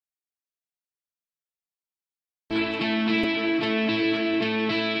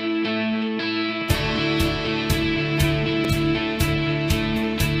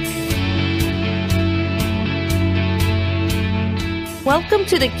Welcome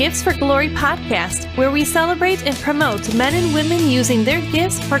to the Gifts for Glory podcast, where we celebrate and promote men and women using their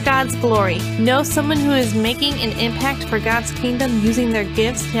gifts for God's glory. Know someone who is making an impact for God's kingdom using their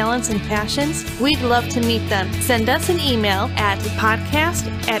gifts, talents, and passions? We'd love to meet them. Send us an email at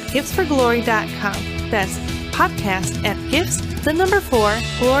podcast@giftsforglory.com. That's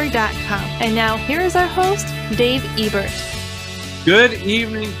podcast@gifts4glory.com. And now here is our host, Dave Ebert. Good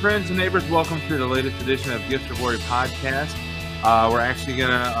evening, friends and neighbors. Welcome to the latest edition of Gifts for Glory podcast. We're actually going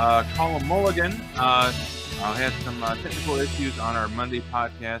to call a mulligan. I had some technical issues on our Monday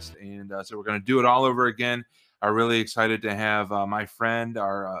podcast, and so we're going to do it all over again. I'm really excited to have my friend,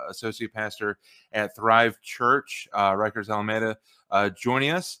 our associate pastor at Thrive Church, Rikers Alameda,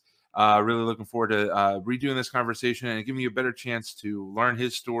 joining us. Really looking forward to redoing this conversation and giving you a better chance to learn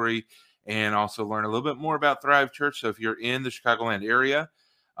his story and also learn a little bit more about Thrive Church. So if you're in the Chicagoland area,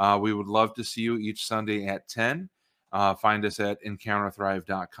 we would love to see you each Sunday at 10. Find us at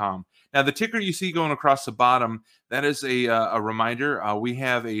encounterthrive.com. Now, the ticker you see going across the bottom, that is a reminder. We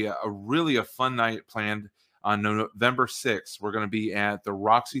have a really fun night planned on November 6th. We're going to be at the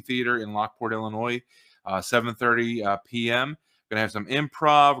Roxy Theater in Lockport, Illinois, 7:30 p.m. We're going to have some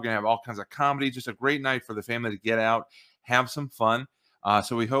improv. We're going to have all kinds of comedy. Just a great night for the family to get out, have some fun.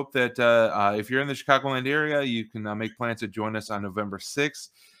 So we hope that if you're in the Chicagoland area, you can make plans to join us on November 6th.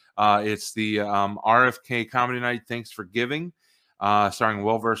 It's the RFK Comedy Night, Thanks for Giving, starring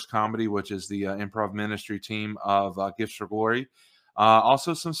Well-Versed Comedy, which is the improv ministry team of Gifts for Glory.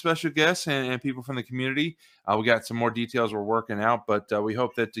 Also some special guests and people from the community. We got some more details we're working out, but we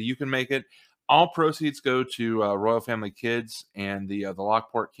hope that you can make it. All proceeds go to Royal Family Kids and the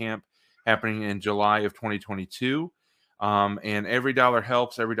Lockport camp happening in July of 2022. And every dollar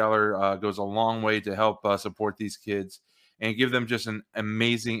helps. Every dollar goes a long way to help support these kids and give them just an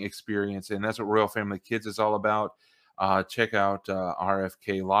amazing experience. And that's what Royal Family Kids is all about. Check out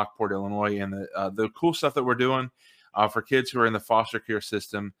RFK Lockport, Illinois, and the cool stuff that we're doing for kids who are in the foster care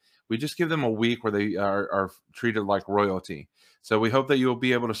system. We just give them a week where they are treated like royalty. So we hope that you'll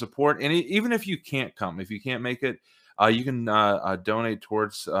be able to support. And even if you can't come, if you can't make it, you can donate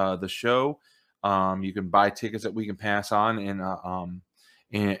towards the show. You can buy tickets that we can pass on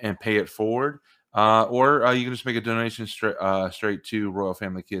and pay it forward. Or you can just make a donation straight to Royal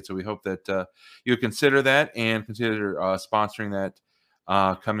Family Kids. So we hope that you consider that and consider sponsoring that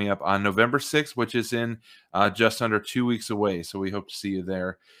coming up on November 6th, which is in just under 2 weeks away. So we hope to see you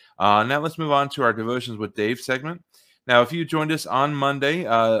there. Now let's move on to our Devotions with Dave segment. Now, if you joined us on Monday,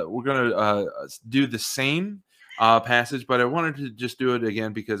 we're going to do the same passage, but I wanted to just do it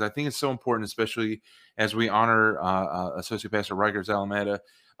again because I think it's so important, especially as we honor Associate Pastor Rikers Alameda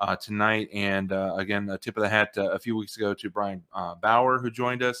tonight. And again, a tip of the hat a few weeks ago to Brian Bauer, who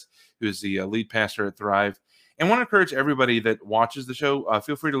joined us, who's the lead pastor at Thrive. And want to encourage everybody that watches the show,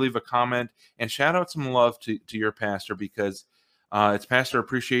 feel free to leave a comment and shout out some love to your pastor, because it's Pastor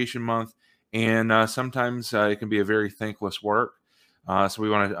Appreciation Month, and sometimes it can be a very thankless work. So we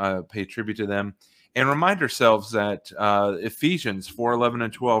want to pay tribute to them and remind ourselves that Ephesians 4:11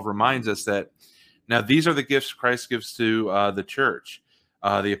 and 12 reminds us that now these are the gifts Christ gives to the church.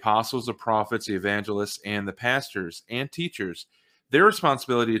 The apostles, the prophets, the evangelists, and the pastors and teachers, their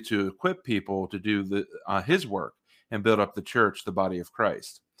responsibility to equip people to do his work and build up the church, the body of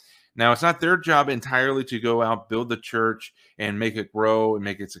Christ. Now, it's not their job entirely to go out, build the church, and make it grow and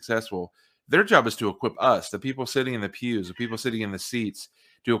make it successful. Their job is to equip us, the people sitting in the pews, the people sitting in the seats,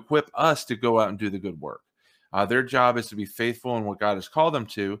 to equip us to go out and do the good work. Their job is to be faithful in what God has called them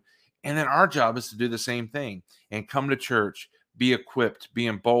to, and then our job is to do the same thing and come to church, be equipped, be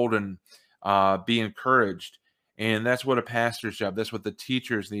emboldened, be encouraged. And that's what a pastor's job. That's what the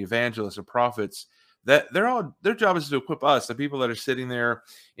teachers, the evangelists, the prophets, their job is to equip us, the people that are sitting there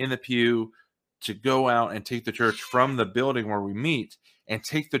in the pew, to go out and take the church from the building where we meet and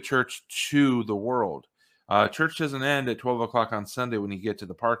take the church to the world. Church doesn't end at 12 o'clock on Sunday when you get to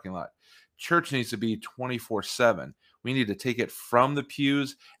the parking lot. Church needs to be 24/7. We need to take it from the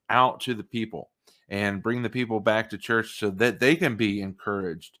pews out to the people and bring the people back to church so that they can be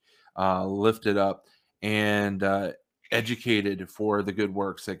encouraged, lifted up, and educated for the good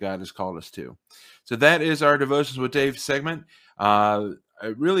works that God has called us to. So that is our Devotions with Dave segment.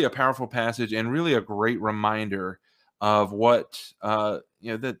 Really a powerful passage and really a great reminder of what,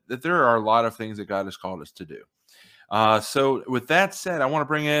 that there are a lot of things that God has called us to do. So with that said, I want to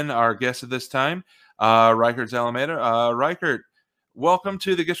bring in our guest at this time, Rikers Alameda. Rikers, welcome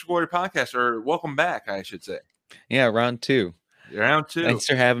to the Gifts for Glory podcast, or welcome back, I should say. Yeah, round two. Round two. Thanks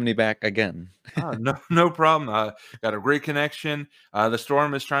for having me back again. No problem. Got a great connection. The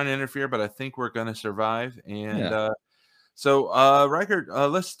storm is trying to interfere, but I think we're going to survive. And So, Riker,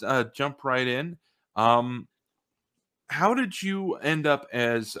 let's jump right in. Um, how did you end up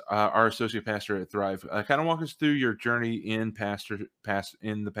as our associate pastor at Thrive? Kind of walk us through your journey in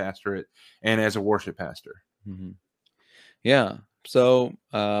in the pastorate and as a worship pastor. hmm Yeah. So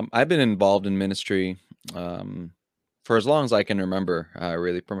I've been involved in ministry um, for as long as I can remember,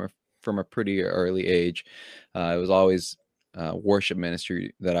 really from a pretty early age. It was always worship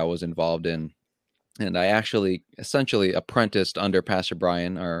ministry that I was involved in. And I actually essentially apprenticed under Pastor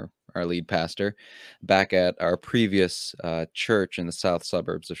Brian, our lead pastor, back at our previous church in the south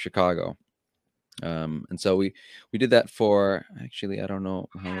suburbs of Chicago. And so we did that for actually I don't know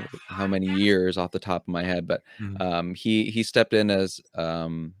how many years off the top of my head, but Mhm. he stepped in as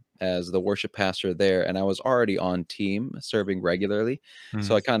the worship pastor there, and I was already on team serving regularly,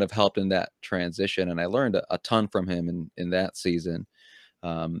 so I Mhm. kind of helped in that transition, and I learned a ton from him in that season.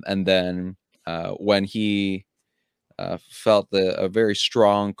 And then when he felt a very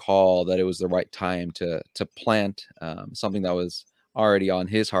strong call that it was the right time to plant something that was already on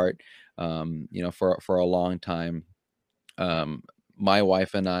his heart, for a long time. Um, my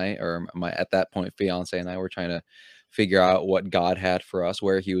wife and I, or my at that point fiance and I, were trying to figure out what God had for us,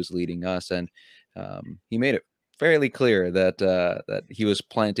 where He was leading us, and He made it fairly clear that He was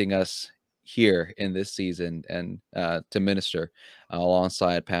planting us here in this season and to minister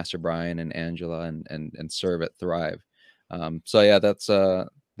alongside Pastor Brian and Angela and serve at Thrive. So yeah,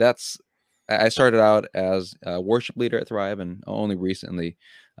 that's I started out as a worship leader at Thrive, and only recently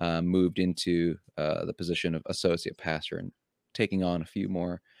moved into the position of associate pastor and taking on a few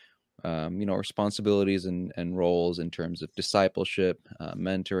more, responsibilities and roles in terms of discipleship,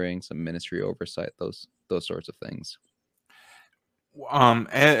 mentoring, some ministry oversight, those sorts of things.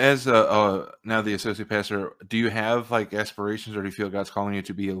 As now the associate pastor, do you have like aspirations, or do you feel God's calling you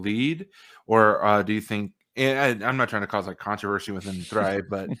to be a lead, or do you think? And I'm not trying to cause like controversy within Thrive,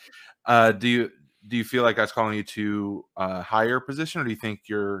 but do you feel like God's calling you to a higher position, or do you think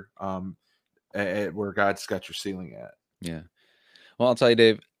you're at where God's got your ceiling at? Yeah. Well, I'll tell you,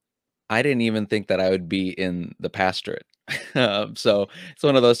 Dave, I didn't even think that I would be in the pastorate. So it's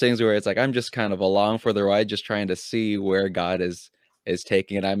one of those things where it's like I'm just kind of along for the ride, just trying to see where God is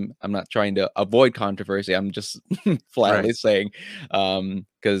taking it. I'm not trying to avoid controversy. I'm just Right. flatly saying,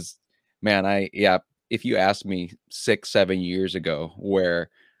 because man, if you asked me 6, 7 years ago where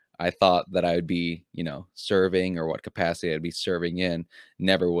I thought that I would be, serving or what capacity I'd be serving in,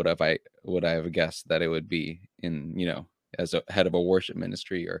 never would I have guessed that it would be in, as a head of a worship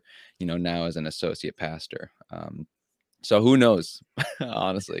ministry or now as an associate pastor. So who knows,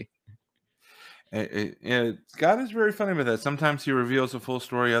 honestly. God is very funny with that. Sometimes He reveals the full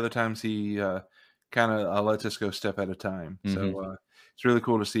story. Other times He kind of lets us go step at a time. hmm So it's really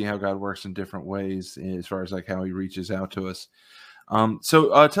cool to see how God works in different ways as far as like how He reaches out to us.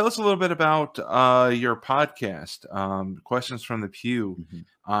 So tell us a little bit about your podcast, Questions from the Pew. hmm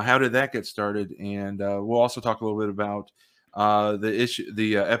How did that get started? And we'll also talk a little bit about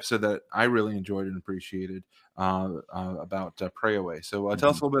the episode that I really enjoyed and appreciated about Pray Away. So tell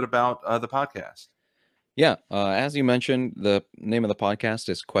us hmm a little bit about the podcast. Yeah, as you mentioned, the name of the podcast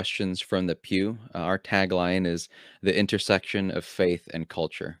is Questions from the Pew. Our tagline is the intersection of faith and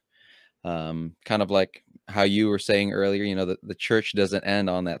culture. Kind of like how you were saying earlier, the church doesn't end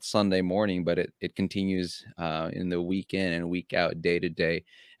on that Sunday morning, but it continues in the week in and week out, day to day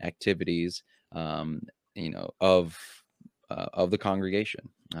activities, um, of the congregation,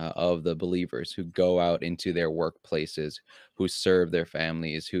 of the believers who go out into their workplaces, who serve their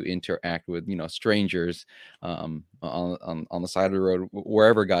families, who interact with strangers on the side of the road,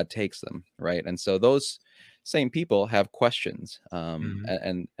 wherever God takes them, right? And so those same people have questions, Hmm.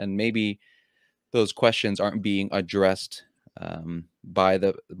 and maybe those questions aren't being addressed by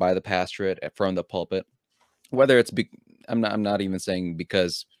the pastorate from the pulpit, whether I'm not even saying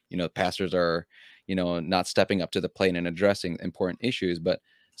because pastors are not stepping up to the plate and addressing important issues, but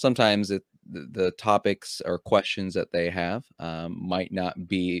sometimes the topics or questions that they have might not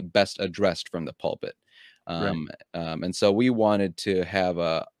be best addressed from the pulpit. Right. And so we wanted to have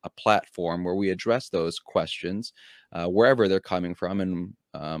a platform where we address those questions wherever they're coming from, and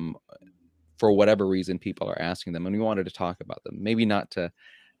for whatever reason people are asking them, and we wanted to talk about them, maybe not to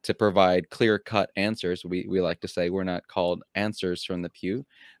provide clear cut answers. We like to say we're not called answers from the pew,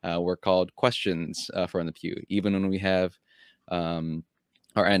 we're called questions from the pew, even when we have um,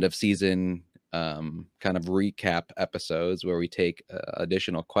 our end of season kind of recap episodes where we take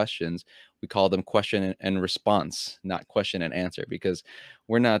additional questions. We call them question and response, not question and answer, because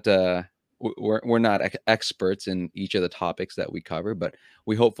we're not we're not experts in each of the topics that we cover, but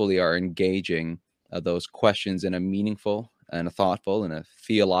we hopefully are engaging those questions in a meaningful and a thoughtful and a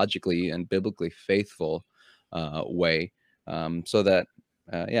theologically and biblically faithful way, so that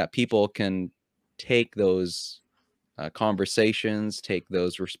people can take those conversations, take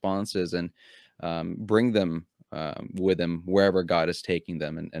those responses, and bring them with them wherever God is taking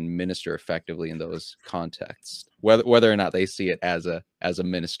them, and minister effectively in those contexts, whether or not they see it as a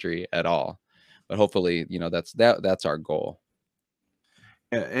ministry at all. But hopefully, that's our goal.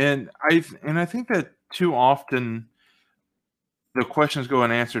 Yeah, and I think that too often the questions go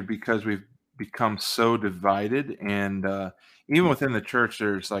unanswered because we've become so divided, and even within the church,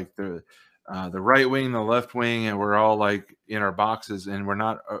 there's like the right wing, the left wing, and we're all like in our boxes, and we're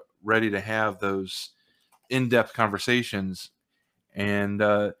not ready to have those in-depth conversations. And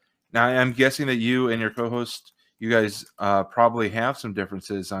now I'm guessing that you and your co-host, you guys probably have some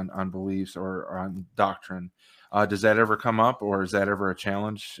differences on beliefs or on doctrine. Does that ever come up, or is that ever a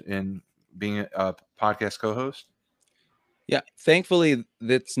challenge in being a podcast co-host? Yeah, thankfully,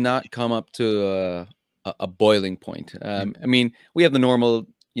 that's not come up to a boiling point. I mean, we have the normal,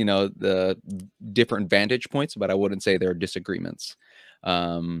 the different vantage points, but I wouldn't say there are disagreements.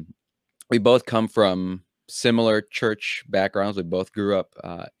 We both come from similar church backgrounds. We both grew up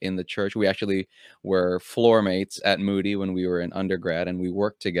in the church. We actually were floor mates at Moody when we were in undergrad, and we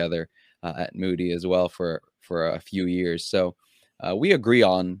worked together at Moody as well for a few years. So we agree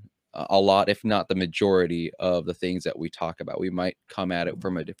on a lot, if not the majority of the things that we talk about. We might come at it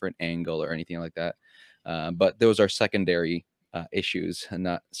from a different angle or anything like that, but those are secondary issues, and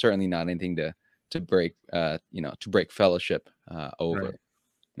certainly not anything to break to break fellowship over. Right.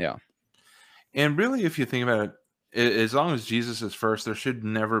 Yeah. And really, if you think about it, as long as Jesus is first, there should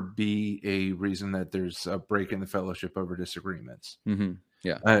never be a reason that there's a break in the fellowship over disagreements. Mm-hmm.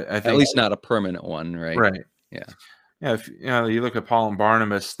 Yeah. I think, at least not a permanent one, right? right. Yeah. Yeah, if you look at Paul and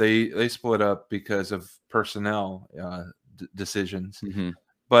Barnabas, they split up because of personnel decisions, Mm-hmm.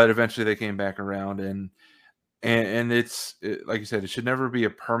 but eventually they came back around, and like you said, it should never be a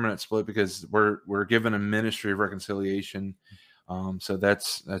permanent split because we're given a ministry of reconciliation. So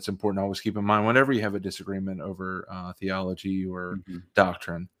that's important to always keep in mind whenever you have a disagreement over theology or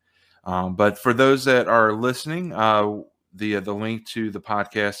doctrine. But for those that are listening, the link to the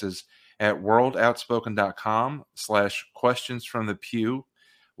podcast is at worldoutspoken.com/questions from the pew,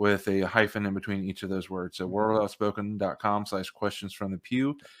 with a hyphen in between each of those words. So worldoutspoken.com/questions from the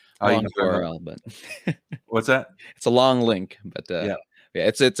pew. Long URL, but what's that? It's a long link, but yeah,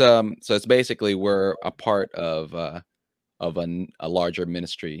 it's so it's basically we're a part of a larger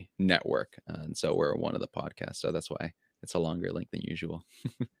ministry network, and so we're one of the podcasts. So that's why it's a longer link than usual.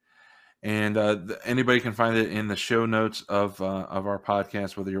 And anybody can find it in the show notes of our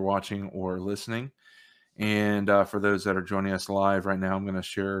podcast, whether you're watching or listening. And for those that are joining us live right now, I'm going to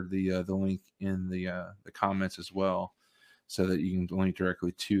share the link in the comments as well, so that you can link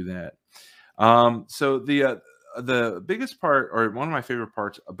directly to that. So the biggest part, or one of my favorite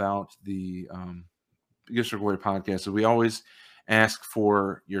parts about the Gifts for Glory podcast, is we always ask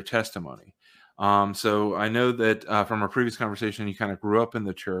for your testimony. So I know that from our previous conversation, you kind of grew up in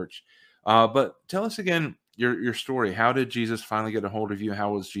the church. But tell us again your story. How did Jesus finally get a hold of you?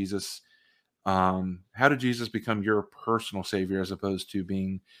 How did Jesus become your personal savior as opposed to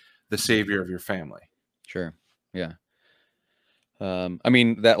being the savior of your family? Sure. Yeah. I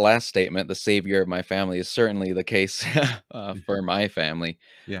mean, that last statement, the savior of my family, is certainly the case for my family.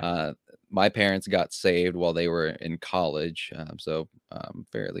 Yeah. My parents got saved while they were in college. So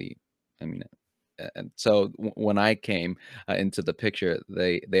fairly, I mean, and so when I came into the picture,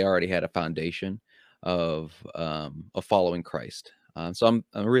 they already had a foundation of following Christ. So I'm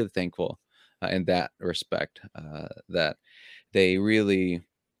really thankful in that respect that they really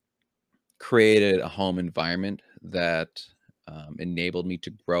created a home environment that enabled me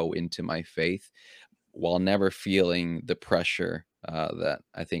to grow into my faith while never feeling the pressure that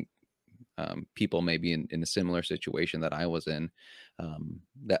I think people may be in a similar situation that I was in,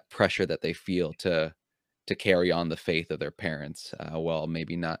 that pressure that they feel to carry on the faith of their parents while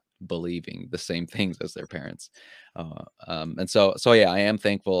maybe not believing the same things as their parents. And so yeah, I am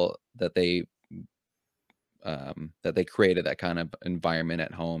thankful that they created that kind of environment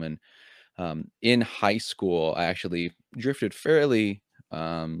at home. And in high school, I actually drifted fairly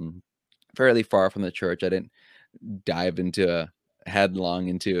far from the church. I didn't dive headlong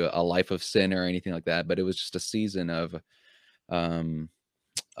into a life of sin or anything like that, but it was just a season of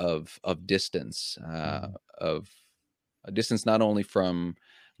distance, of a distance not only from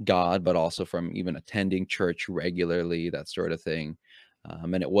God, but also from even attending church regularly, that sort of thing.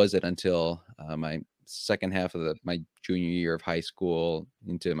 And it wasn't until my second half of my junior year of high school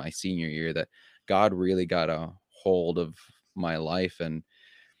into my senior year that God really got a hold of my life, and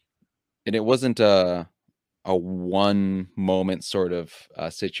it wasn't a one moment sort of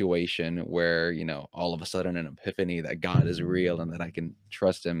situation where, all of a sudden an epiphany that God is real and that I can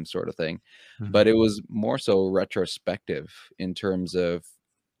trust him sort of thing. But Mhm. it was more so retrospective in terms of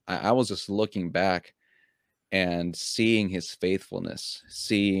I was just looking back and seeing his faithfulness,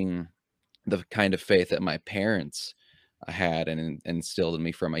 seeing the kind of faith that my parents had and instilled in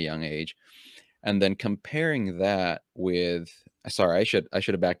me from a young age, and then comparing that with sorry, I should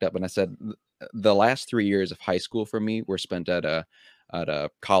have backed up when I said the last 3 years of high school for me were spent at a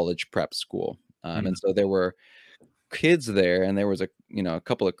college prep school, and Mhm. so there were kids there, and there was a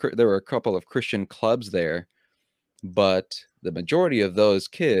couple of there were a couple of Christian clubs there, but the majority of those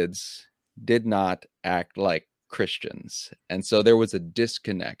kids did not act like Christians. And so there was a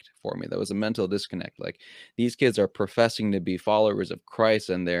disconnect for me. There was a mental disconnect. Like, these kids are professing to be followers of Christ,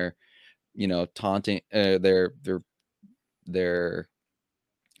 and they're, taunting, they're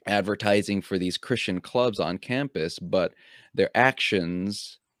advertising for these Christian clubs on campus, but their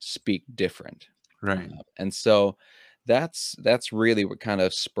actions speak different. Right. And so that's really what kind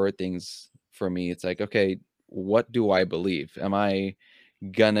of spurred things for me. It's like, okay, what do I believe? Am I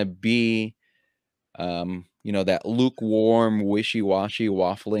gonna be that lukewarm, wishy-washy,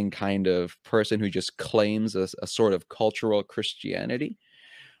 waffling kind of person who just claims a sort of cultural Christianity?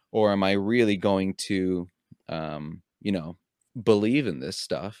 Or am I really going to believe in this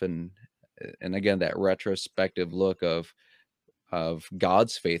stuff? And again, that retrospective look of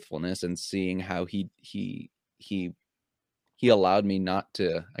God's faithfulness and seeing how he he allowed me not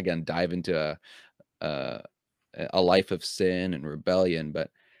to, again, dive into a a life of sin and rebellion,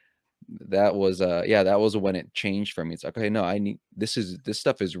 but that was that was when it changed for me. It's like, okay, no, I need this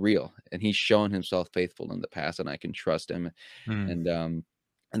stuff is real, and he's shown himself faithful in the past, and I can trust him. Mm.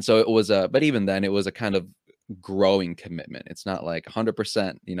 And so it was but even then it was a kind of growing commitment. It's not like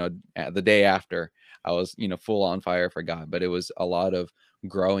 100%, at the day after I was, full on fire for God, but it was a lot of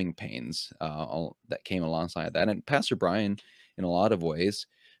growing pains that came alongside that. And Pastor Brian, in a lot of ways,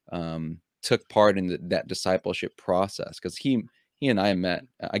 took part in that discipleship process, because he and I met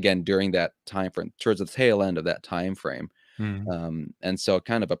again during that time frame, towards the tail end of that time frame, Mm. and so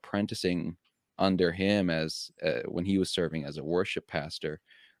kind of apprenticing under him as when he was serving as a worship pastor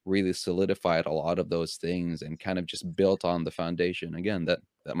really solidified a lot of those things and kind of just built on the foundation again that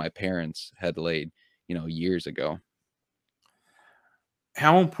my parents had laid, years ago.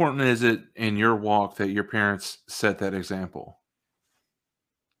 How important is it in your walk that your parents set that example?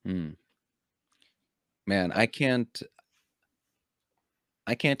 Mm. Man, I can't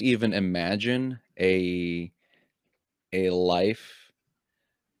even imagine a life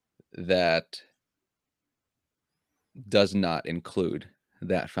that does not include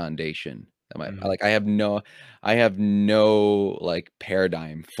that foundation. Mhm. Like, I have no like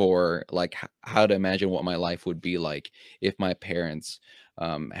paradigm for like how to imagine what my life would be like if my parents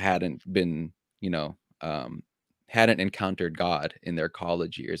hadn't been, you know, um hadn't encountered God in their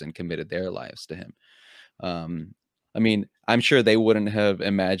college years and committed their lives to him. Um, I mean, I'm sure they wouldn't have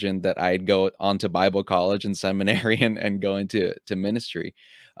imagined that I'd go on to Bible college and seminary and go into ministry.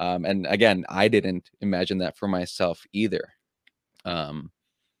 And again, I didn't imagine that for myself either. Um,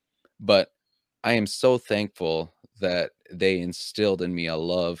 but I am so thankful that they instilled in me a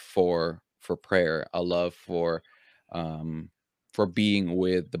love for prayer, a love um, for being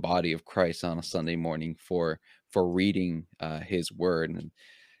with the body of Christ on a Sunday morning, for reading His Word. And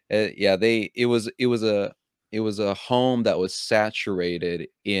yeah, it was a home that was saturated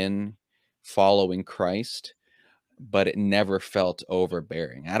in following Christ, but it never felt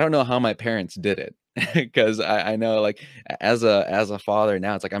overbearing. I don't know how my parents did it, because I know, like, as a father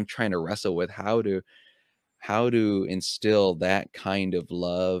now, it's like I'm trying to wrestle with how to instill that kind of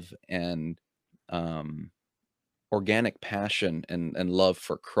love and um organic passion and love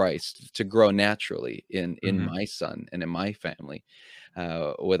for Christ to grow naturally in Mhm. my son and in my family,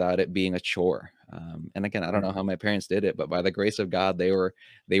 without it being a chore. And again, I don't know Right. how my parents did it, but by the grace of God, they were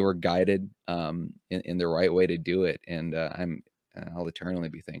guided in the right way to do it, and I'll eternally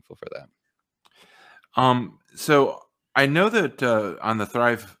be thankful for that. So I know that on the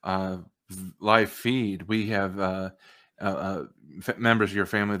Thrive live feed, we have uh, uh, members of your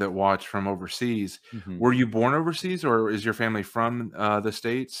family that watch from overseas. Mhm. Were you born overseas, or is your family from the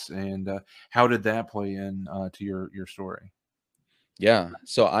states? And how did that play in to your story? Yeah,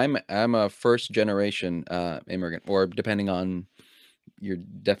 so I'm a first generation immigrant, or depending on your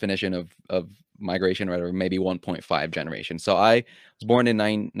definition of migration, or whatever, maybe 1.5 generation. So I was born in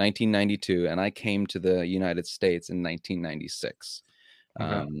 1992, and I came to the United States in 1996.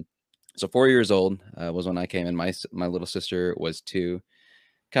 Okay. Um, So 4 years old was when I came, and my little sister was 2.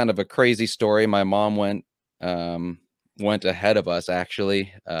 Kind of a crazy story. My mom went ahead of us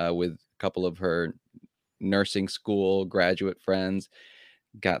actually with a couple of her nursing school graduate friends.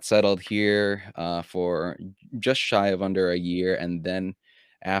 Got settled here for just shy of under a year, and then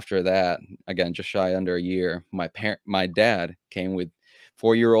after that, again just shy under a year, my dad came with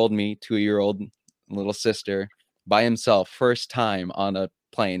 4-year-old me, 2-year-old little sister by himself, first time on a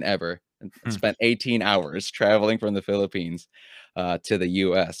plane ever, and spent 18 hours traveling from the Philippines to the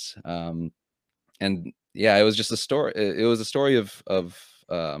U.S. And yeah, it was just a story. It was a story of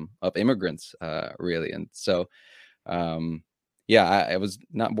immigrants, really, and so yeah, I was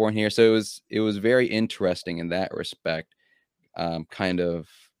not born here, so it was very interesting in that respect, kind of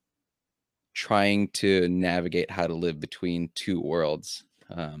trying to navigate how to live between two worlds,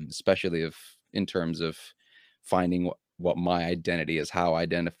 especially if in terms of finding what my identity is, how I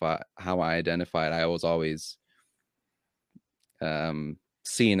identified. I was always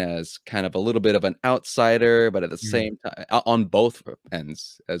seen as kind of a little bit of an outsider, but at the Mhm. same time on both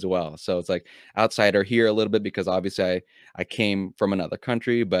ends as well. So it's like outsider here a little bit because obviously I came from another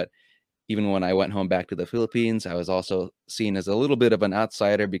country, but even when I went home back to the Philippines, I was also seen as a little bit of an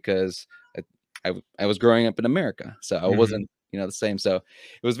outsider because I, I was growing up in America, so I Mhm. wasn't the same. So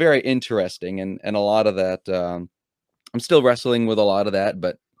it was very interesting, and a lot of that. I'm still wrestling with a lot of that,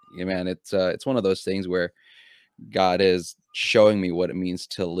 but yeah, man, it's one of those things where God is showing me what it means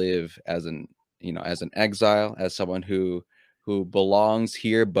to live as as an exile, as someone who belongs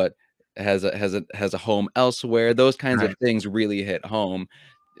here but has a home elsewhere. Those kinds of Right. things really hit home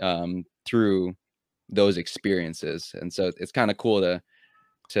through those experiences, and so it's kind of cool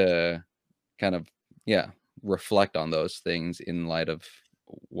to kind of yeah reflect on those things in light of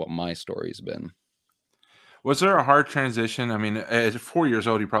what my story's been. Was there a hard transition? I mean, at 4 years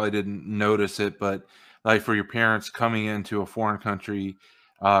old, you probably didn't notice it, but, like, for your parents coming into a foreign country,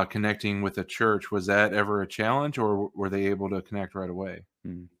 connecting with a church, was that ever a challenge, or were they able to connect right away?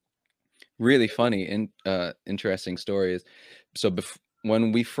 Mm. Really funny and interesting stories. So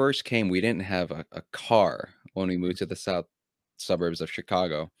when we first came, we didn't have a car when we moved to the south suburbs of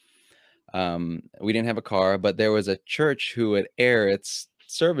Chicago. We didn't have a car, but there was a church who would air its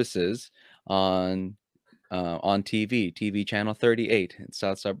services on on TV channel 38 in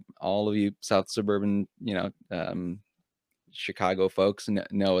all of you South Suburban, Chicago folks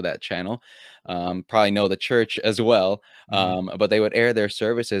know that channel, probably know the church as well. Mhm. But they would air their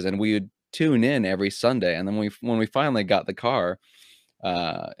services, and we would tune in every Sunday. And then when we finally got the car,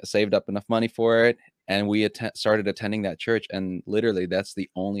 saved up enough money for it, and we started attending that church. And literally, that's the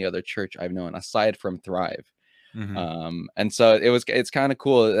only other church I've known aside from Thrive. Mhm. And so it's kind of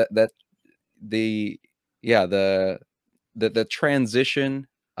cool that the yeah the transition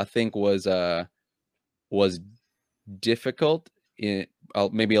I think was difficult in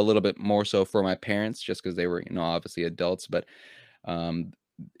maybe a little bit more so for my parents just because they were obviously adults, but um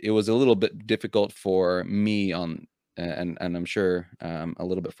it was a little bit difficult for me and I'm sure a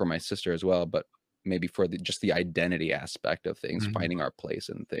little bit for my sister as well, but maybe for just the identity aspect of things, Mhm. finding our place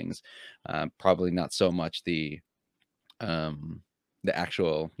in things, probably not so much um the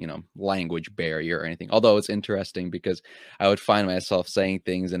actual language barrier or anything. Although it's interesting because I would find myself saying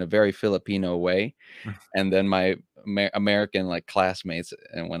things in a very Filipino way, and then my American like classmates,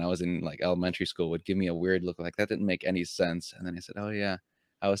 and when I was in like elementary school, would give me a weird look like that didn't make any sense. And then I said, "Oh yeah,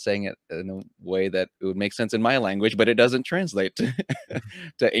 I was saying it in a way that it would make sense in my language, but it doesn't translate to,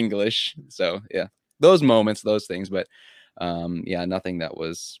 to English." So yeah, those moments, those things, but yeah, nothing that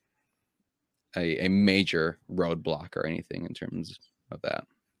was a major roadblock or anything in terms of that.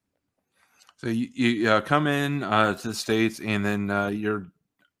 So you come in to the States, and then you're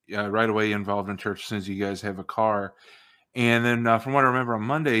right away involved in church as soon as you guys have a car. And then from what I remember on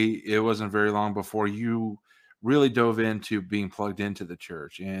Monday, it wasn't very long before you really dove into being plugged into the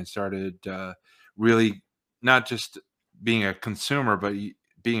church and started really not just being a consumer, but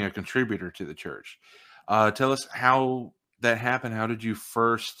being a contributor to the church. Tell us how that happened. How did you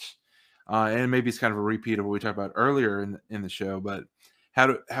first? And maybe it's kind of a repeat of what we talked about earlier in the show, but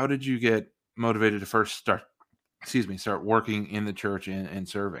how did you get motivated to first start? Excuse me, start working in the church and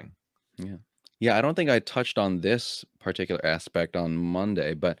serving. Yeah. Yeah, I don't think I touched on this particular aspect on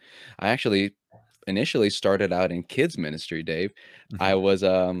Monday, but I actually initially started out in kids ministry, Dave. Mhm. I was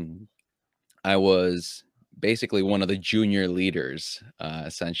I was basically one of the junior leaders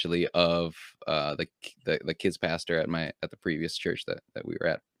essentially of the kids pastor at the previous church that we were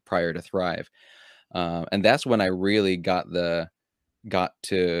at prior to Thrive. And that's when I really got got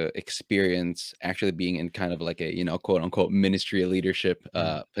to experience actually being in kind of like a, quote unquote ministry leadership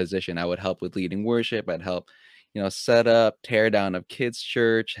Mm. position. I would help with leading worship. I'd help, set up, tear down of kids'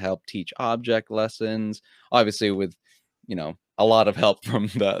 church, help teach object lessons. Obviously, with a lot of help from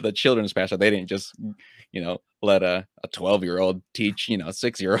the children's pastor. They didn't just let a 12-year-old teach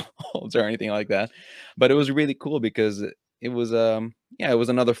 6-year-olds or anything like that. But it was really cool because it was it was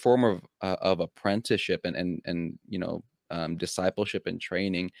another form of apprenticeship and discipleship and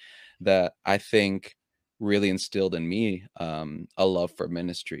training that I think really instilled in me a love for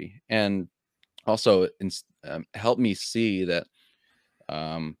ministry, and also helped me see that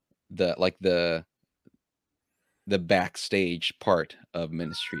um, the backstage part of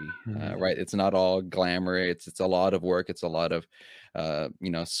ministry, Mhm. right? It's not all glamour. It's a lot of work. It's a lot of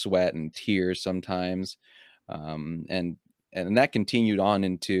sweat and tears sometimes, and that continued on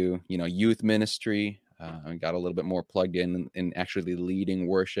into youth ministry. I got a little bit more plugged in actually leading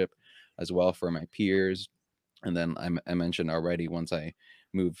worship as well for my peers. And then I mentioned already, once I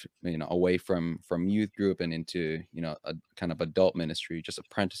moved away from youth group and into a kind of adult ministry, just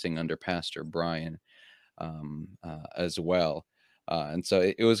apprenticing under Pastor Brian as well. And so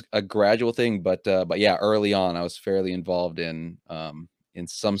it was a gradual thing, but yeah, early on I was fairly involved in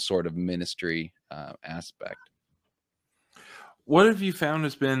some sort of ministry aspect. What have you found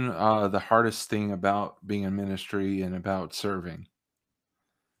has been the hardest thing about being in ministry and about serving?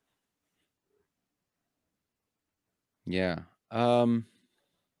 Yeah. Um,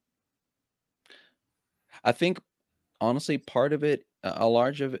 I think honestly, part of it, a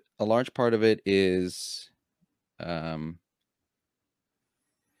large part of it is um,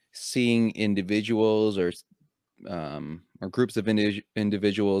 seeing individuals or groups of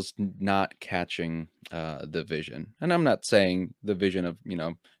individuals not catching the vision. And I'm not saying the vision of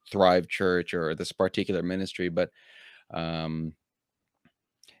Thrive Church or this particular ministry, but um,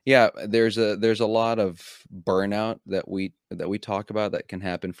 yeah, there's a lot of burnout that we talk about that can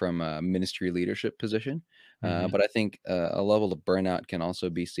happen from a ministry leadership position. Hmm. But I think a level of burnout can also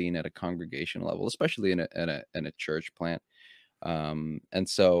be seen at a congregation level, especially in a church plant. And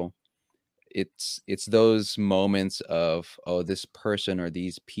so it's those moments of, oh, this person or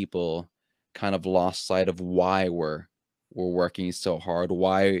these people kind of lost sight of why we're working so hard,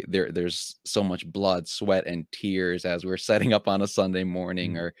 why there's so much blood, sweat, and tears as we're setting up on a Sunday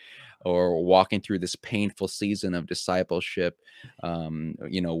morning, or walking through this painful season of discipleship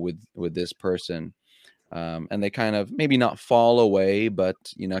with this person. And they kind of maybe not fall away, but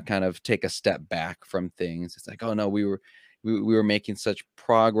kind of take a step back from things. It's like, oh no, we were making such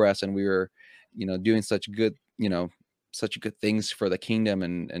progress, and we were doing such good things for the kingdom,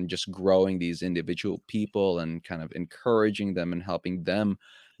 and just growing these individual people and kind of encouraging them and helping them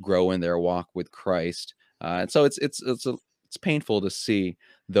grow in their walk with Christ. And so it's painful to see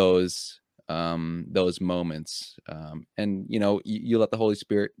those moments. And you let the Holy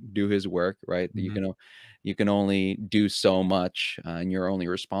Spirit do his work, right? Hmm. You can only do so much, and you're only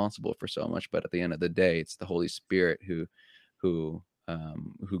responsible for so much. But at the end of the day, it's the Holy Spirit who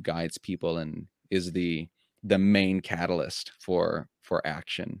guides people and is the main catalyst for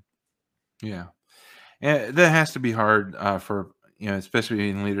action. Yeah. And that has to be hard for, especially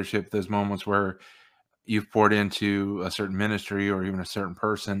in leadership, those moments where you've poured into a certain ministry or even a certain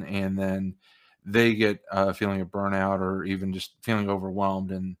person, and then they get a feeling of burnout or even just feeling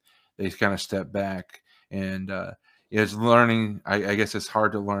overwhelmed, and they kind of step back. And it's learning. I guess it's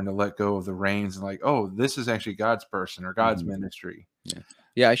hard to learn to let go of the reins and, like, oh, this is actually God's person or God's Mhm. ministry. Yeah.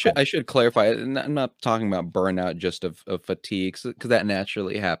 Yeah, I should clarify. I'm not talking about burnout just of fatigue, because that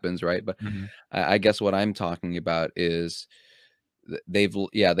naturally happens, right? But Hmm. I guess what I'm talking about is they've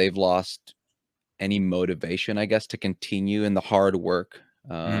lost any motivation, I guess, to continue in the hard work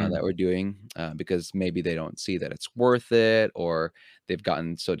that we're doing, because maybe they don't see that it's worth it, or they've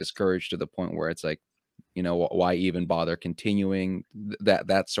gotten so discouraged to the point where it's like, why even bother continuing,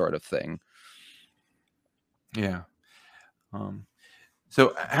 that sort of thing. Yeah. Um,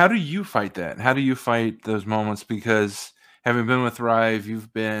 So, how do you fight that? How do you fight those moments? Because having been with Thrive,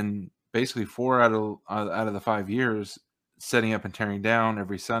 you've been basically 4 out of the 5 years setting up and tearing down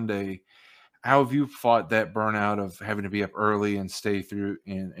every Sunday. How have you fought that burnout of having to be up early and stay through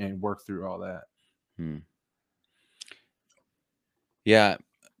and work through all that? Hmm. Yeah,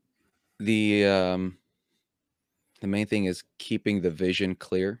 the um the main thing is keeping the vision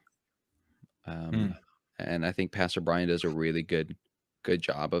clear. Mm, um and I think Pastor Brian does a really good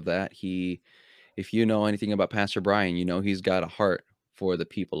job of that. If you know anything about Pastor Brian, he's got a heart for the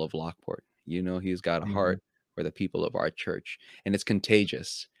people of Lockport. He's got a mhm, heart for the people of our church, and it's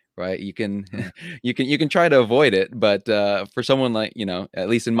contagious, right? You can you can try to avoid it, but for someone like, at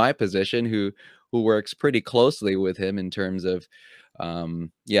least in my position, who works pretty closely with him in terms of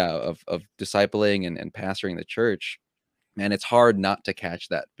of discipling and pastoring the church, man, it's hard not to catch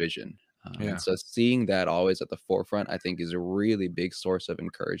that vision. Yeah. And so seeing that always at the forefront, I think, is a really big source of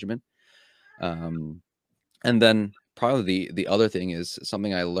encouragement. Um, and then probably the other thing is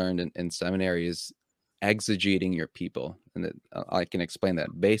something I learned in seminary is exegeting your people. And I can explain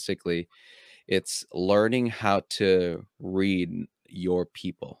that. Basically, it's learning how to read your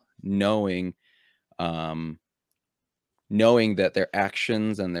people, um, knowing that their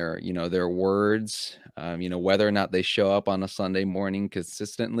actions and their words, whether or not they show up on a Sunday morning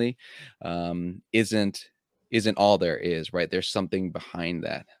consistently, isn't all there is, right? There's something behind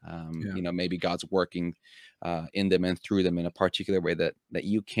that. Yeah. Maybe God's working in them and through them in a particular way that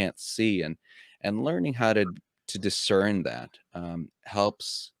you can't see, and learning how to discern that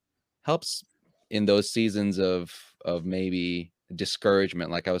helps in those seasons of maybe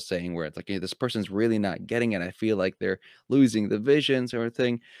discouragement, like I was saying, where it's like, hey, this person's really not getting it. I feel like they're losing the vision, sort of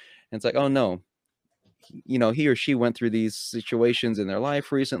thing. And it's like, oh no, he or she went through these situations in their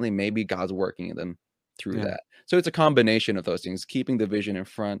life recently. Maybe God's working in them through Yeah. that. So it's a combination of those things, keeping the vision in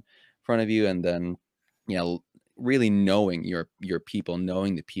front of you, and then really knowing your people,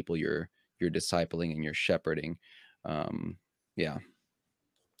 knowing the people you're discipling and you're shepherding. Yeah.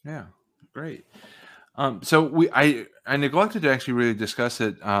 Yeah. Great. So I neglected to actually really discuss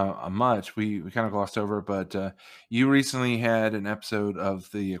it much. We kind of glossed over, but you recently had an episode of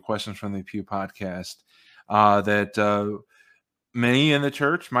the Questions from the Pew podcast that many in the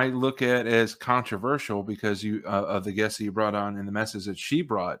church might look at as controversial because you of the guests that you brought on and the message that she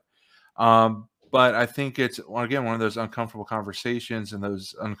brought. But I think it's, again, one of those uncomfortable conversations and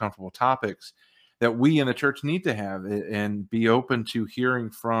those uncomfortable topics that we in the church need to have and be open to hearing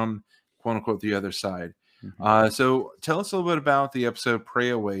from, quote unquote, the other side. Mm-hmm. So tell us a little bit about the episode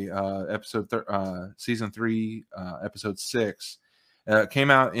Pray Away, season 3, episode 6.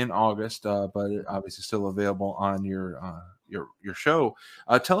 Came out in August, but obviously still available on your show.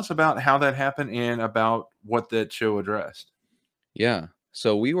 Tell us about how that happened and about what that show addressed. Yeah.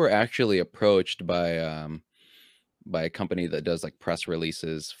 So we were actually approached by a company that does like press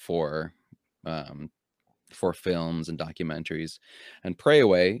releases for films and documentaries. And Pray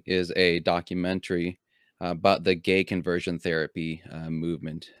Away is a documentary about the gay conversion therapy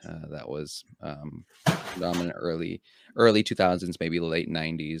movement that was dominant early 2000s, maybe late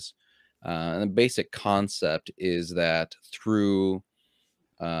 90s. And the basic concept is that through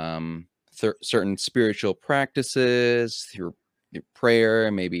certain spiritual practices, through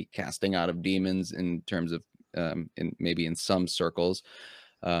prayer, maybe casting out of demons in terms of in some circles,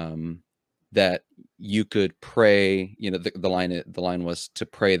 that you could pray. The line was to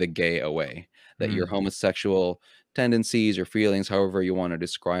pray the gay away, that your homosexual tendencies or feelings, however you want to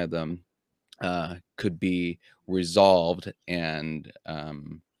describe them, could be resolved and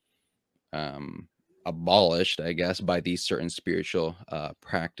abolished, I guess, by these certain spiritual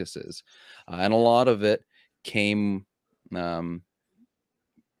practices. And a lot of it came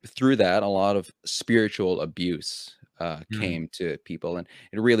through that. A lot of spiritual abuse came to people, and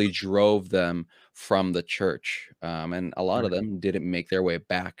it really drove them from the church. And a lot of them didn't make their way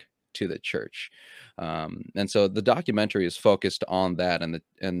back to the church. And so the documentary is focused on that,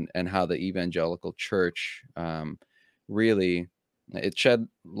 and how the evangelical church really, it shed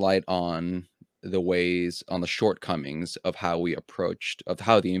light on the shortcomings of how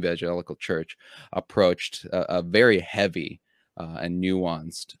the evangelical church approached a very heavy and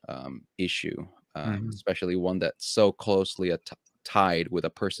nuanced issue, especially one that's so closely tied with a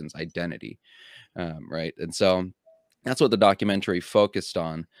person's identity, right? And so that's what the documentary focused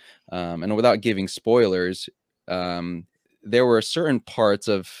on. And without giving spoilers, there were certain parts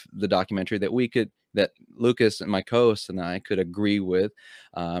of the documentary that Lucas and my co-host and I could agree with,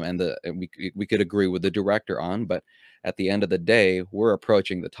 and we could agree with the director on. But at the end of the day, we're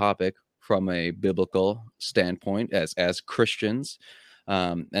approaching the topic from a biblical standpoint as Christians,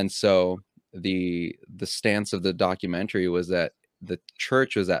 and so the stance of the documentary was that the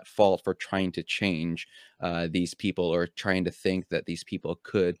church was at fault for trying to change these people, or trying to think that these people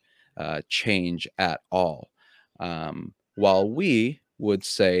could change at all. While we would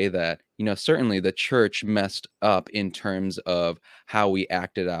say that, certainly the church messed up in terms of how we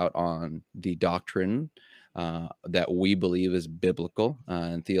acted out on the doctrine that we believe is biblical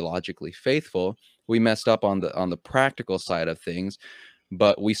and theologically faithful. We messed up on the practical side of things,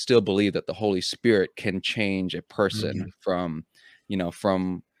 but we still believe that the Holy Spirit can change a person from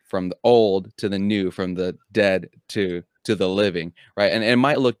from the old to the new, from the dead to the living, right? And it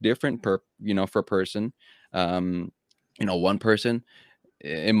might look different per for a person. One person,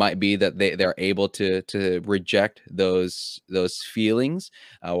 it might be that they're able to reject those feelings,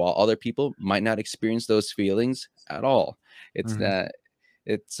 while other people might not experience those feelings at all. It's Mhm. that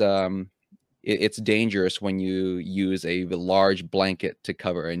it's dangerous when you use a large blanket to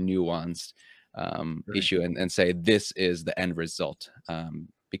cover a nuanced Right. issue and say this is the end result,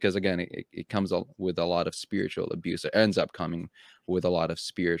 because again it comes with a lot of spiritual abuse. It ends up coming with a lot of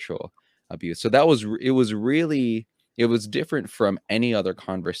spiritual abuse. So it was different from any other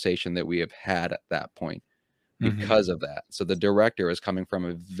conversation that we have had at that point Mhm. because of that. So the director is coming from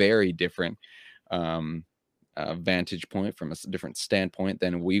a very different um, vantage point, from a different standpoint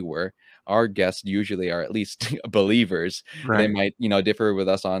than we were. Our guests usually are at least believers. They Right. might, differ with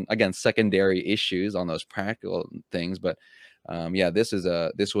us on, again, secondary issues, on those practical things. But yeah, this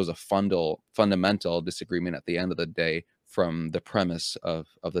was a fundamental disagreement at the end of the day from the premise of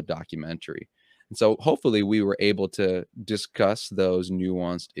the documentary. And so hopefully we were able to discuss those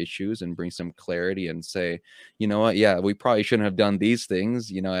nuanced issues and bring some clarity and say, you know what, yeah, we probably shouldn't have done these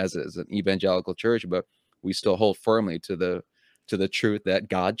things, as an evangelical church, but we still hold firmly to the truth that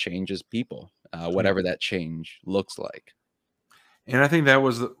God changes people, Yeah. whatever that change looks like. And I think that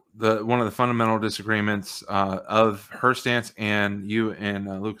was the one of the fundamental disagreements of her stance and you and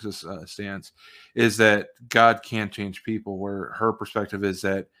Lucas's stance, is that God can't change people. Where her perspective is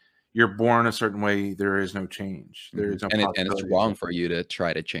that you're born a certain way, there is no change, there is no And it's possibility of wrong change. for you to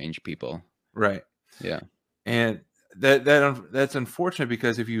try to change people. Right. Yeah. And that's unfortunate,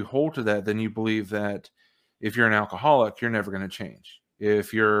 because if you hold to that, then you believe that if you're an alcoholic, you're never going to change.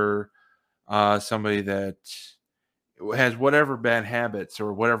 If you're somebody that has whatever bad habits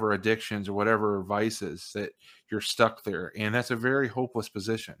or whatever addictions or whatever vices, that you're stuck there, and that's a very hopeless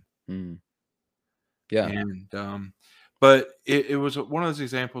position. Mm. Yeah. And but it was one of those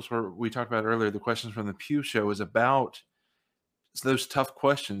examples where we talked about earlier, the questions from the Pew Show is about those tough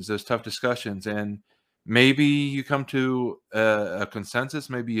questions, those tough discussions, and maybe you come to a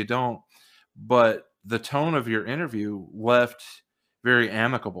consensus, maybe you don't, but the tone of your interview left very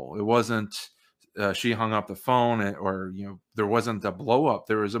amicable. It wasn't she hung up the phone, or there wasn't a blow up.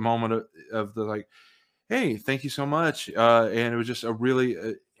 There was a moment of the like, hey, thank you so much, and it was just a really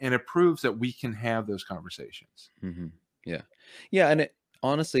and it proves that we can have those conversations. hmm Yeah. Yeah. And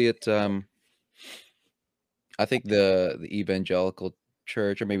honestly, I think the evangelical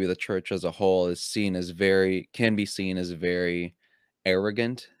church, or maybe the church as a whole, can be seen as very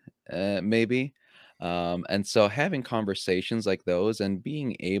arrogant, maybe. And so having conversations like those and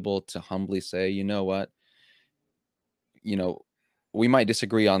being able to humbly say, you know what, you know, we might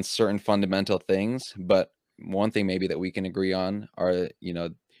disagree on certain fundamental things, but one thing maybe that we can agree on are,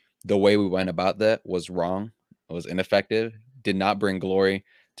 the way we went about that was wrong, was ineffective, did not bring glory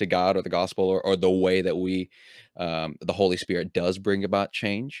to God or the gospel, or the way that the Holy Spirit does bring about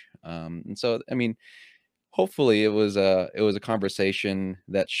change. And so, I mean, hopefully it was a conversation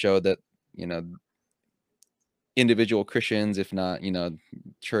that showed that, you know, individual Christians, if not, the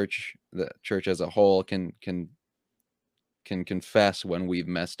church as a whole can confess when we've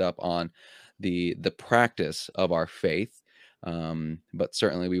messed up on the practice of our faith, but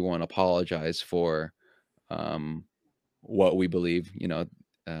certainly we won't apologize for um, what we believe,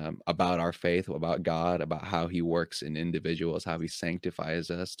 about our faith, about God, about how He works in individuals, how He sanctifies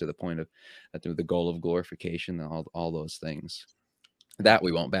us to the point of to the goal of glorification, and all those things that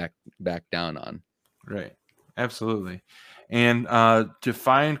we won't back down on. Right. Absolutely. And to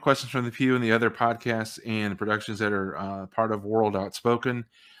find Questions from the Pew and the other podcasts and productions that are part of World Outspoken,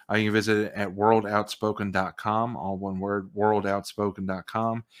 you can visit it at worldoutspoken.com, all one word,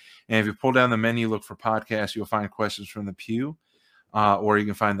 worldoutspoken.com. And if you pull down the menu, look for podcasts, you'll find Questions from the Pew, or you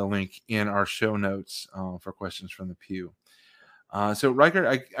can find the link in our show notes for Questions from the Pew. So,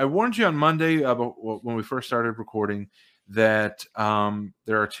 Riker, I warned you on Monday when we first started recording that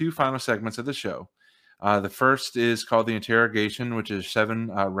there are two final segments of the show. The first is called The Interrogation, which is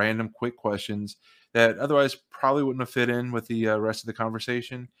 7 random quick questions that otherwise probably wouldn't have fit in with the rest of the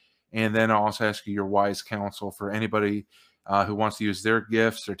conversation. And then I'll also ask you your wise counsel for anybody who wants to use their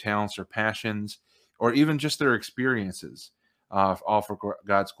gifts, their talents, their passions, or even just their experiences, all for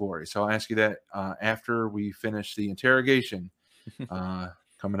God's glory. So I'll ask you that after we finish the interrogation,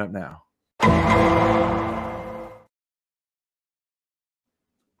 coming up now.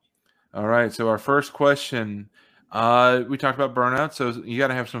 All right. So our first question, we talked about burnout. So you got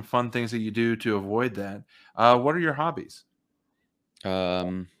to have some fun things that you do to avoid that. What are your hobbies?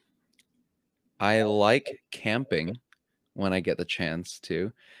 I like camping when I get the chance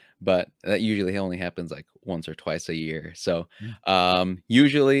to. but that usually only happens like once or twice a year. So Mm.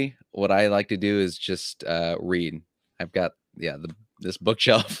 usually what I like to do is just read. I've got this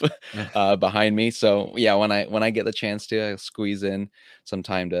bookshelf Yeah. behind me. So yeah, when I get the chance to, I squeeze in some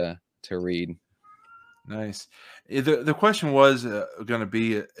time to read. Nice. The question was going to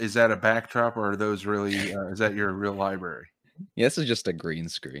be, is that a backdrop or are those really, is that your real library? Yeah, this is just a green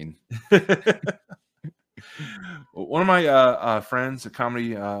screen. One of my friends, a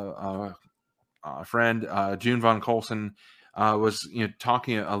comedy friend, June Von Colson, was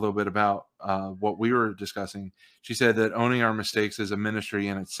talking a little bit about what we were discussing. She said that owning our mistakes is a ministry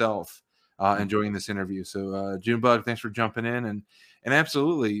in itself. Enjoying this interview, so June Bug, thanks for jumping in, and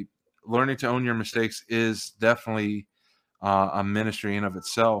absolutely, learning to own your mistakes is definitely a ministry in of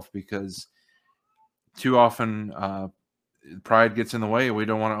itself, because too often pride gets in the way. We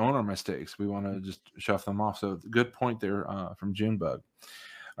don't want to own our mistakes. We want to just shove them off. So good point there from June Bug.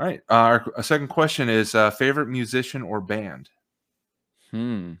 All right. Our second question is favorite musician or band?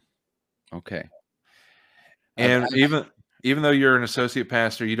 Okay. And even though you're an associate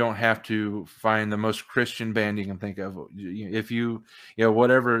pastor, you don't have to find the most Christian band you can think of. If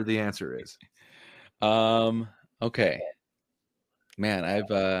whatever the answer is. Okay.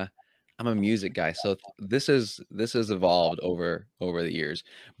 Man, I'm a music guy, so this has evolved over the years.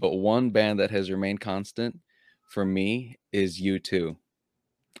 But one band that has remained constant for me is U2.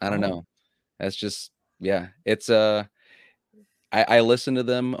 I don't Oh, know. That's just yeah. It's I listen to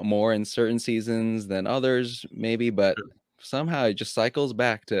them more in certain seasons than others, maybe, but somehow it just cycles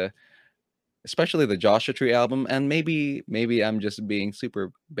back to especially the Joshua Tree album. And maybe I'm just being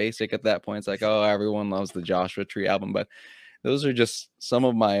super basic at that point. It's like, oh, everyone loves the Joshua Tree album, but those are just some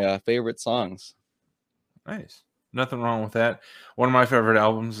of my favorite songs. nice. Nothing wrong with that. One of my favorite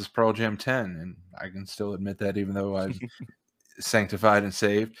albums is Pearl Jam 10, and I can still admit that, even though I'm sanctified and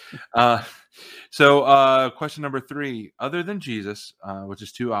saved. So question number 3, other than Jesus, which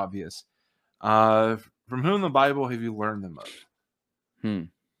is too obvious, from whom in the Bible have you learned the most?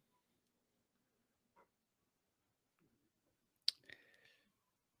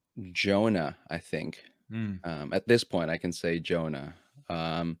 Jonah, I think. At this point, I can say Jonah.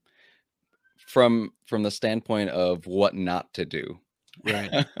 From the standpoint of what not to do.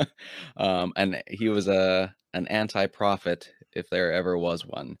 Right. And he was an anti-prophet, if there ever was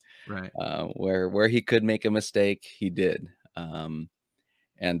one. Right. Where he could make a mistake, he did.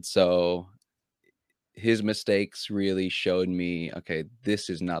 And so his mistakes really showed me, okay, this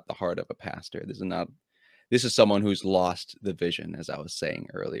is not the heart of a pastor. This is someone who's lost the vision, as I was saying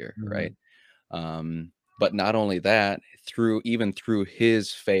earlier, right? But not only that, through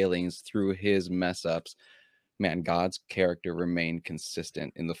his failings, through his mess ups, man, God's character remained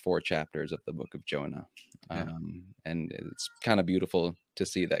consistent in the 4 chapters of the book of Jonah. And it's kind of beautiful to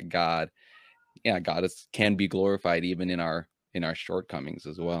see that God can be glorified even in our shortcomings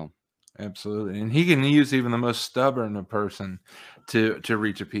as well. Absolutely. And he can use even the most stubborn of person to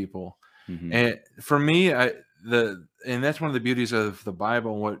reach a people. And for me, and that's one of the beauties of the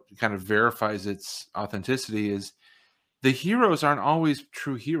Bible. What kind of verifies its authenticity is the heroes aren't always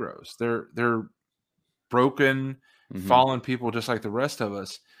true heroes. They're broken, fallen people just like the rest of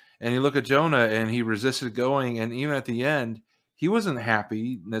us. And you look at Jonah, and he resisted going, and even at the end, he wasn't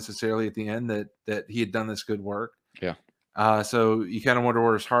happy necessarily at the end that he had done this good work. Yeah. So you kind of wonder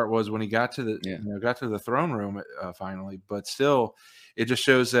where his heart was when he got to the throne room finally. But still, it just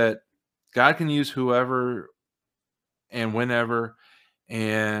shows that God can use whoever and whenever,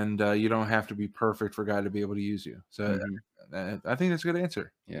 and you don't have to be perfect for God to be able to use you. So I think that's a good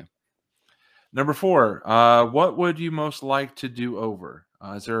answer. Yeah. Number 4, what would you most like to do over?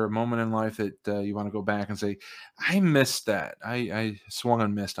 Is there a moment in life that you want to go back and say, I missed that. I swung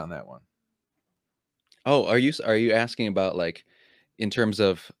and missed on that one. Oh, are you asking about like in terms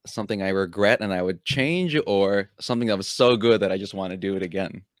of something I regret and I would change, or something that was so good that I just want to do it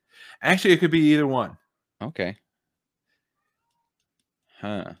again? Actually, it could be either one. Okay.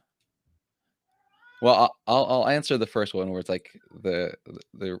 Well, I'll answer the first one, where it's like the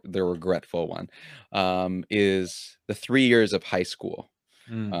regretful one. Is the 3 years of high school.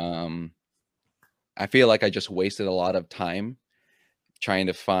 I feel like I just wasted a lot of time trying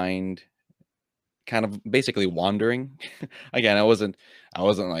to find, kind of basically wandering. Again, I wasn't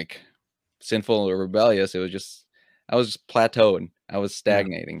like sinful or rebellious. It was just I was just plateaued. I was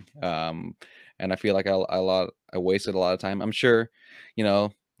stagnating. And I feel like I wasted a lot of time. I'm sure,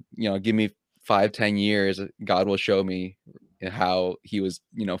 give me 5-10 years, God will show me how he was,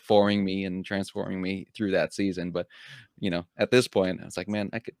 forming me and transforming me through that season. But, at this point, it's like,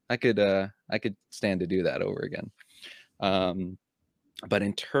 man, I could stand to do that over again. But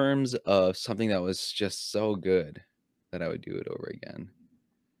in terms of something that was just so good that I would do it over again.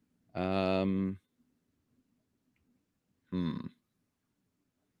 Um, hmm.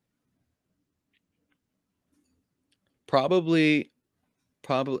 Probably,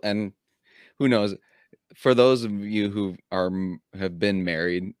 and who knows? For those of you who have been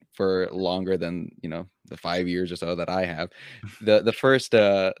married for longer than the 5 years or so that I have,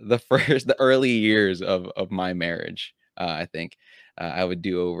 the early years of my marriage, I think I would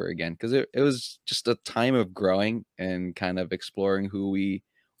do over again, because it was just a time of growing and kind of exploring who we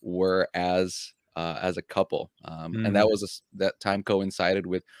were as a couple, and Mm, that time coincided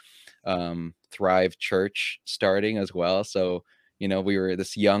with Thrive Church starting as well. So, we were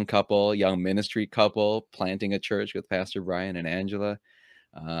this young couple, young ministry couple, planting a church with Pastor Brian and Angela,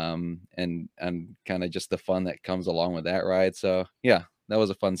 and kind of just the fun that comes along with that ride. So, yeah, that was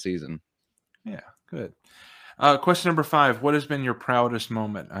a fun season. yeah, good. Question number 5: what has been your proudest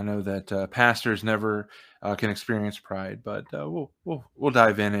moment? I know that pastors never can experience pride, but we'll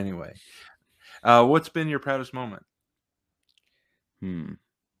dive in anyway. What's been your proudest moment? Hmm.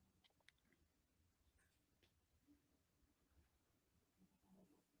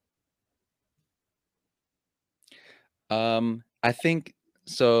 I think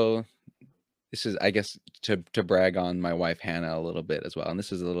so. This is, I guess, to brag on my wife Hannah a little bit as well, and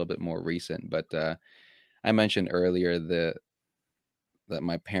this is a little bit more recent. But I mentioned earlier that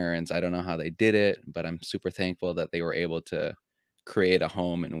my parents, I don't know how they did it, but I'm super thankful that they were able to create a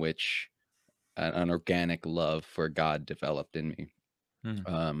home in which an organic love for God developed in me. Mm,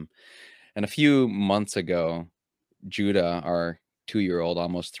 Um, and a few months ago, Judah, our 2-year-old,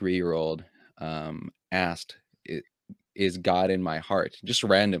 almost 3-year-old, asked, Is God in my heart?" Just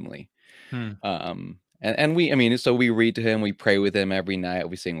randomly. mm, And we, I mean, so we read to him, we pray with him every night,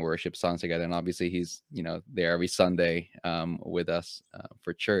 we sing worship songs together, and obviously he's there every Sunday with us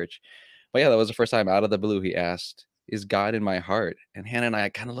for church. But yeah, that was the first time out of the blue he asked, "Is God in my heart?" And Hannah and I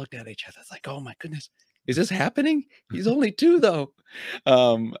kind of looked at each other. It's like, oh my goodness, is this happening? He's only 2 though.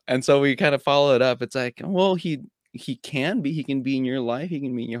 And so we kind of follow it up. It's like, well, he can be. He can be in your life. He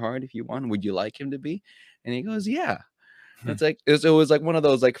can be in your heart if you want. Would you like him to be? And he goes, yeah. mm. It's like it was like one of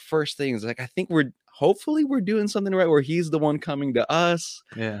those like first things. Like, I think hopefully we're doing something right where he's the one coming to us,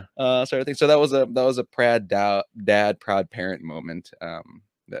 Yeah, sort of thing. So that was a proud dad, proud parent moment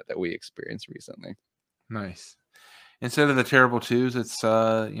that we experienced recently. nice. Instead of the terrible twos, it's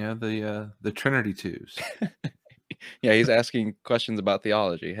the Trinity twos. Yeah, he's asking questions about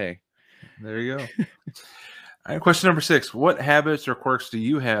theology. Hey. There you go. All right, question number 6: what habits or quirks do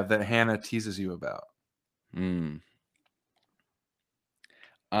you have that Hannah teases you about? Mm.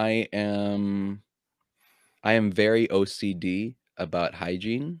 I am I am very OCD about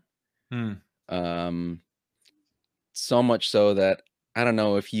hygiene. Hmm. Um, so much so that I don't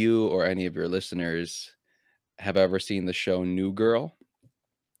know if you or any of your listeners have ever seen the show New Girl.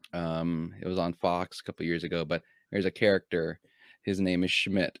 It was on Fox a couple years ago, but there's a character. His name is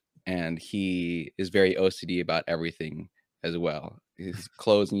Schmidt, and he is very OCD about everything as well. His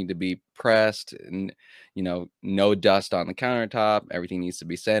clothes need to be pressed, and no dust on the countertop. Everything needs to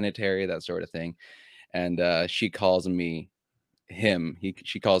be sanitary, that sort of thing. And she calls me him.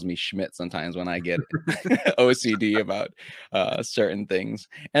 She calls me Schmidt sometimes when I get OCD about certain things.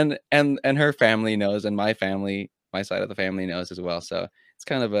 And her family knows, and my side of the family knows as well. So it's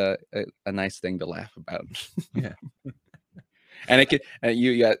kind of a nice thing to laugh about. Yeah. And it could,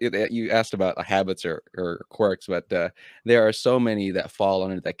 you asked about habits or quirks, but there are so many that fall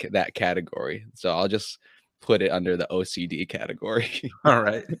under that category. So I'll just put it under the OCD category. All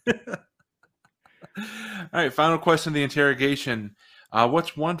right. All right. Final question of the interrogation.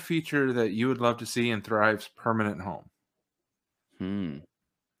 What's one feature that you would love to see in Thrive's permanent home? Hmm.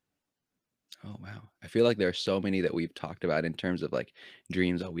 Oh wow. I feel like there are so many that we've talked about in terms of like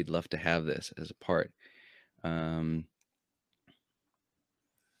dreams. Oh, we'd love to have this as a part. Um,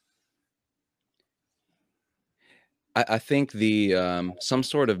 I think the some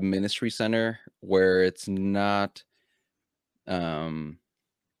sort of ministry center where it's um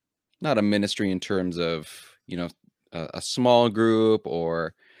not a ministry in terms of, a small group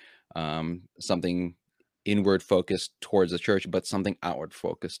or something inward focused towards the church, but something outward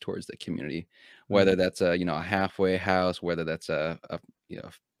focused towards the community. Whether Mm, that's a halfway house, whether that's a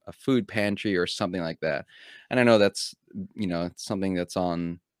food pantry or something like that. And I know that's it's something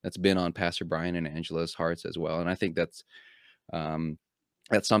that's been on Pastor Brian and Angela's hearts as well. And I think um,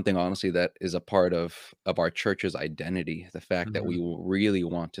 that's something honestly that is a part of our church's identity. The fact that mhm. we will really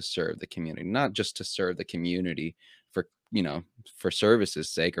want to serve the community, not just to serve the community for for services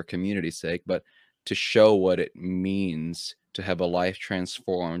sake or community's sake, but to show what it means to have a life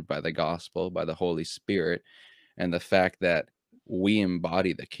transformed by the gospel, by the Holy Spirit, and the fact that we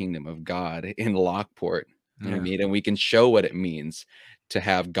embody the kingdom of God in Lockport. You know what I mean? And we can show what it means to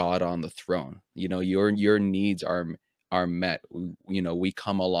have God on the throne. You know, your needs are met. You know, we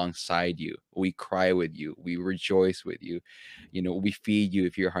come alongside you. We cry with you. We rejoice with you. You know, we feed you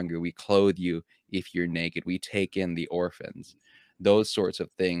if you're hungry. We clothe you if you're naked. We take in the orphans. Those sorts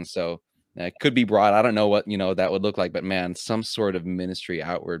of things. So it could be broad. I don't know what, you know, that would look like, but man, some sort of ministry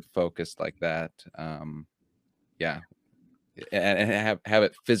outward focused like that. Yeah. And have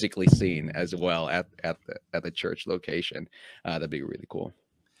it physically seen as well at the church location. That'd be really cool.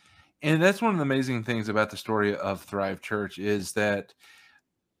 And that's one of the amazing things about the story of Thrive Church is that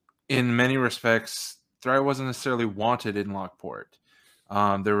in many respects, Thrive wasn't necessarily wanted in Lockport.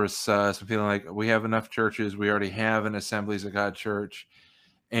 There was some feeling like we have enough churches. We already have an Assemblies of God church.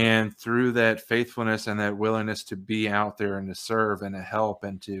 And through that faithfulness and that willingness to be out there and to serve and to help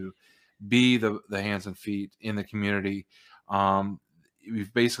and to be the hands and feet in the community,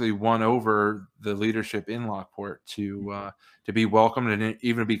 we've basically won over the leadership in Lockport to be welcomed and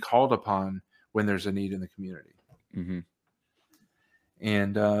even be called upon when there's a need in the community. Mm-hmm.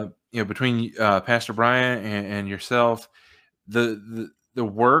 And you know, between Pastor Brian and yourself, the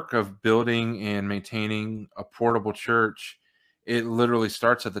work of building and maintaining a portable church, it literally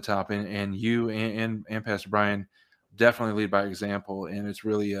starts at the top. And you and Pastor Brian definitely lead by example. And it's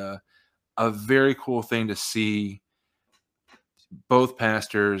really a very cool thing to see both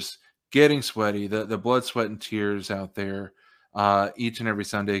pastors getting sweaty, the blood, sweat, and tears out there each and every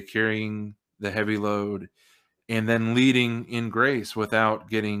Sunday, carrying the heavy load, and then leading in grace without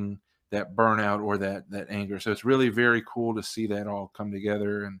getting that burnout or that anger. So it's really very cool to see that all come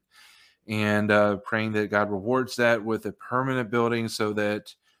together, and praying that God rewards that with a permanent building so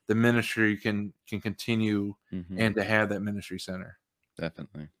that the ministry can continue and to have that ministry center.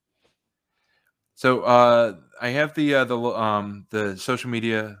 Definitely. So I have the social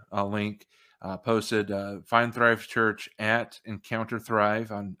media link posted. Find Thrive Church at Encounter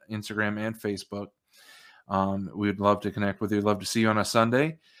Thrive on Instagram and Facebook. We would love to connect with you. Love to see you on a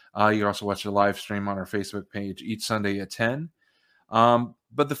Sunday. You can also watch the live stream on our Facebook page each Sunday at 10.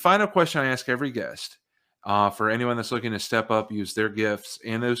 But the final question I ask every guest, for anyone that's looking to step up, use their gifts,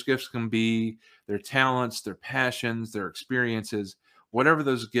 and those gifts can be their talents, their passions, their experiences, whatever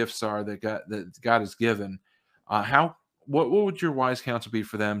those gifts are that God has given. What would your wise counsel be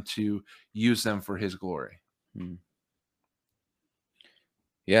for them to use them for His glory?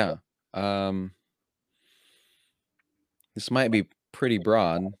 Yeah. This might be pretty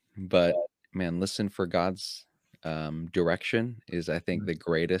broad, but man, listen for God's direction is, I think, the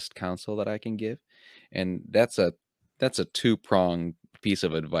greatest counsel that I can give. And that's a two-pronged piece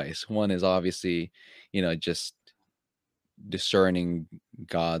of advice. One is obviously, you know, just discerning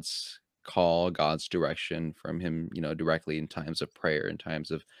God's call, God's direction from Him, you know, directly in times of prayer, in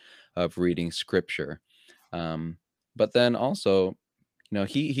times of reading scripture. But then also, you know,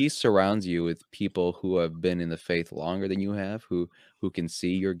 he surrounds you with people who have been in the faith longer than you have, who can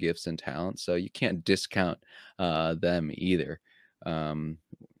see your gifts and talents. So you can't discount them either,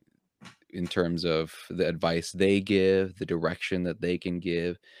 in terms of the advice they give, the direction that they can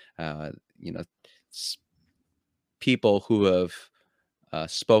give. You know, people who have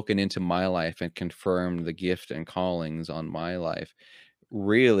spoken into my life and confirmed the gift and callings on my life,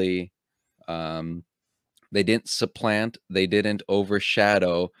 really, they didn't supplant, they didn't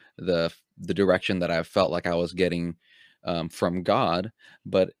overshadow the direction that I felt like I was getting from God,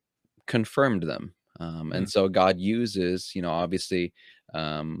 but confirmed them. And so God uses, you know, obviously,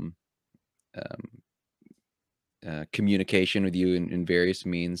 communication with you in various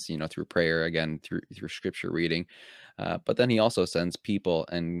means, you know, through prayer, again, through scripture reading. But then He also sends people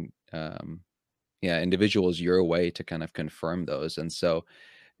and individuals your way to kind of confirm those. And so,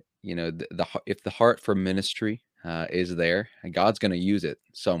 you know, if the heart for ministry is there, God's going to use it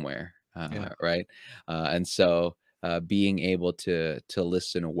somewhere, right? And so being able to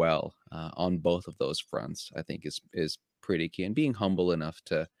listen well on both of those fronts, I think is pretty key, and being humble enough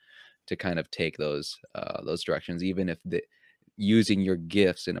to kind of take those directions, even if using your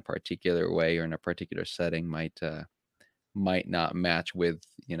gifts in a particular way or in a particular setting might not match with,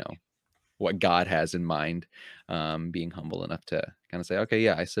 you know, what God has in mind. Being humble enough to kind of say, okay,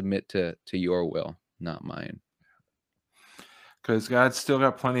 yeah, I submit to your will, not mine. Because God's still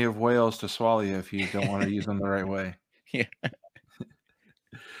got plenty of whales to swallow you if you don't want to use them the right way. Yeah.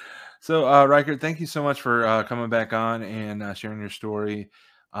 So, Riker, thank you so much for coming back on and sharing your story.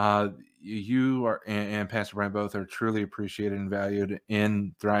 You are and Pastor Brent both are truly appreciated and valued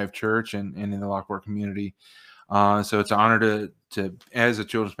in Thrive Church and in the Lockport community. So it's an honor to as a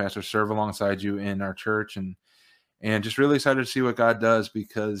children's pastor serve alongside you in our church, and just really excited to see what God does,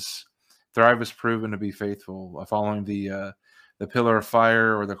 because Thrive has proven to be faithful, following the pillar of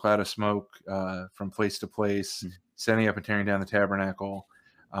fire or the cloud of smoke from place to place, setting up and tearing down the tabernacle,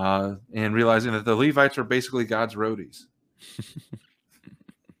 and realizing that the Levites are basically God's roadies.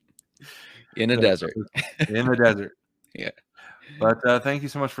 In a desert. In the desert. Yeah. But thank you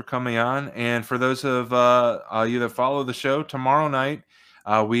so much for coming on. And for those of you that follow the show, tomorrow night,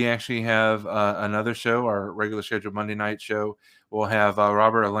 we actually have another show, our regular scheduled Monday night show. We'll have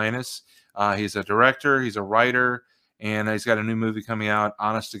Robert Alanis. He's a director, he's a writer, and he's got a new movie coming out,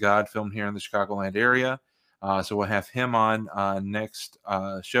 Honest to God, filmed here in the Chicagoland area. So we'll have him on next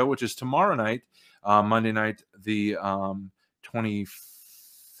show, which is tomorrow night, Monday night, the 25th.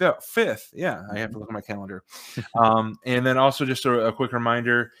 Yeah, I have to look at my calendar. And then also just a quick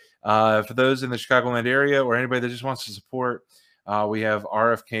reminder, for those in the Chicagoland area or anybody that just wants to support, we have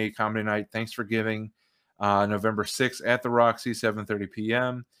RFK Comedy Night, Thanks for Giving, November 6th at the Roxy, 7:30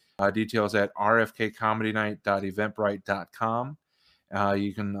 p.m. Details at rfkcomedynight.eventbrite.com.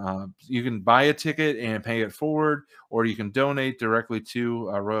 You can buy a ticket and pay it forward, or you can donate directly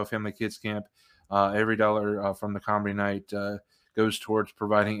to Royal Family Kids Camp. Every dollar from the comedy night goes towards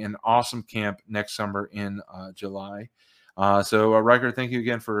providing an awesome camp next summer in July. So Riker, thank you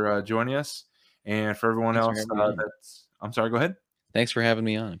again for joining us, and for everyone else I'm sorry, go ahead. Thanks for having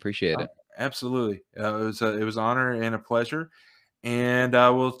me on. Appreciate it. Absolutely. It was an honor and a pleasure. And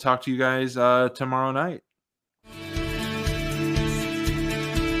we'll talk to you guys tomorrow night.